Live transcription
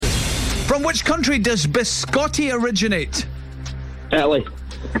From which country does biscotti originate? Italy.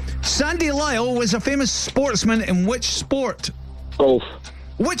 Sandy Lyle was a famous sportsman in which sport? Golf.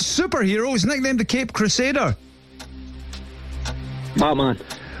 Which superhero is nicknamed the Cape Crusader? Batman.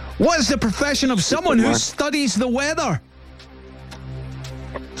 What is the profession of someone who Superman. studies the weather?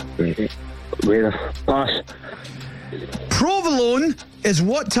 Weather. Pass. Provolone is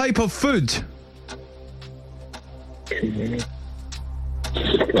what type of food?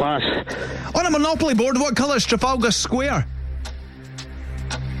 Pass. On a Monopoly board, what colour is Trafalgar Square?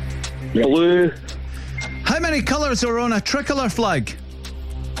 Blue. How many colours are on a tricolour flag?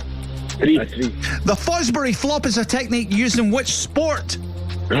 3. The Fosbury flop is a technique used in which sport?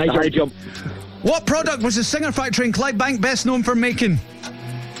 High jump. What product was the Singer factory in Clyde Bank best known for making?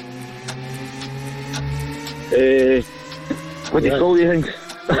 What do you call these things?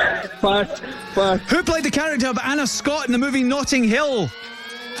 Pass. Who played the character of Anna Scott in the movie Notting Hill?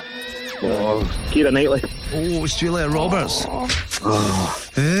 Keira Knightley. Oh, it's Julia Roberts. What?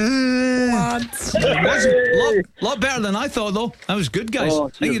 Lot better than I thought, though. That was good, guys. Oh, I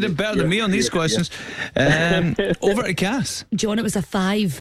think you did better than me on these questions. Over to Cass. John, it was a 5.